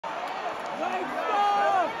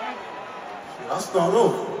I'll start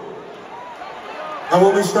over. Now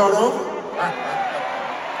want me to start over?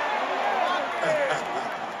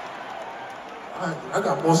 I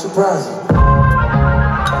got more surprises.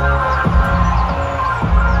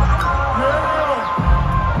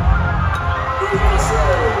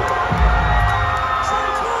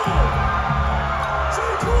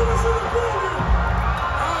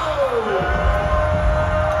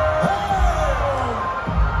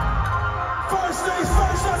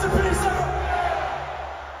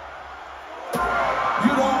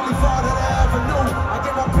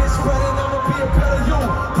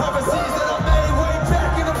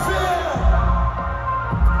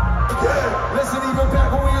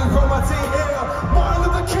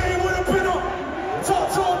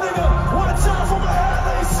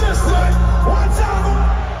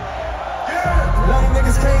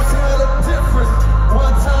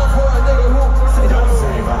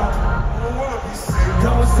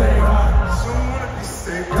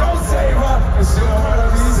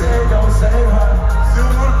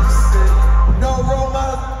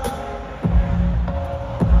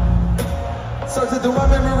 Searching through my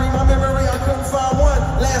memory, I couldn't find one.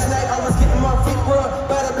 Last night I was getting my feet rubbed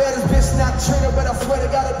by the baddest bitch, not Trina, but I swear to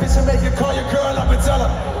God, a bitch will make you call your girl up and tell her,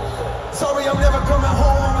 sorry, I'm never coming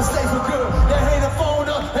home, I'ma stay for good. Then hang the phone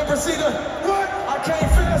up and proceed to, what? I came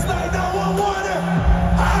fast like 911.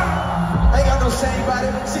 Ain't got no shame about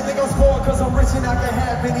it. She think I'm spoiled cause I'm rich and I can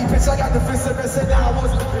have any. Bitch, I got defensive and said now I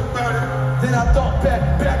wasn't about it. Then I thought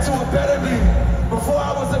back to a better me. Before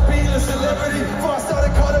I was a B-list celebrity, before I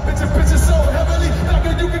started calling bitches so heavily, back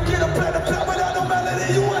when you could get a platinum plaque without no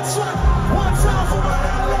melody, you went try. One time for my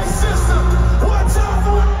LA sister, one time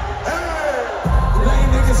for my, hey.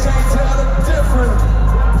 Lame niggas can't tell the difference.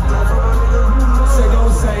 Say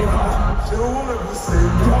don't save her. She don't wanna be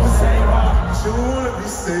saved. Don't save her. She don't wanna be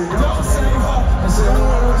saved. Don't save her. She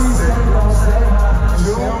don't wanna be saved. Don't save her.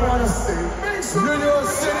 She don't wanna save. New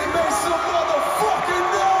York City, make some motherfucking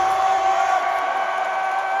noise.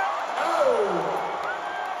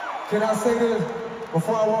 Can I say this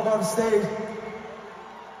before I walk on the stage?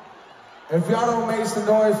 If y'all don't make some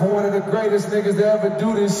noise for one of the greatest niggas to ever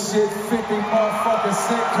do this shit, 50 motherfucking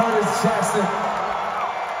Cent Curtis Jackson.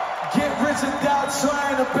 Get Rich and Die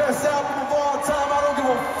Trying, the best album of all time. I don't give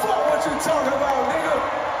a fuck what you talking about, nigga.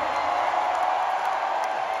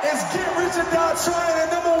 It's Get Rich and Die Trying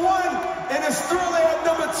at #1, and it's Thriller at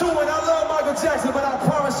 #2, and I love Michael Jackson, but I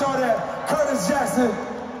promise y'all that Curtis Jackson,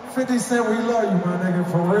 50 Cent, we love you, my nigga,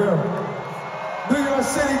 for real. New York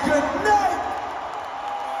City, good night!